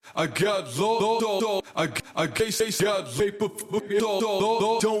I got low, I can't say got paper, don't.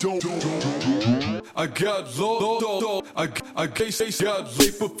 I got low, I can't say got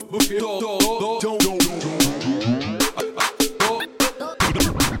paper, don't.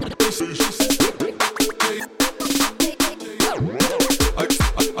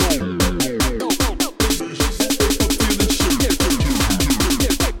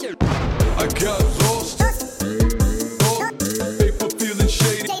 I got lost, paper feeling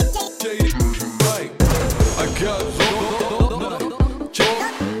shady, right. I got lost,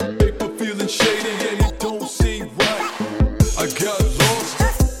 paper feeling shady, and it don't seem right. I got lost,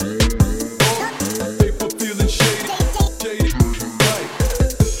 paper feeling shady, right.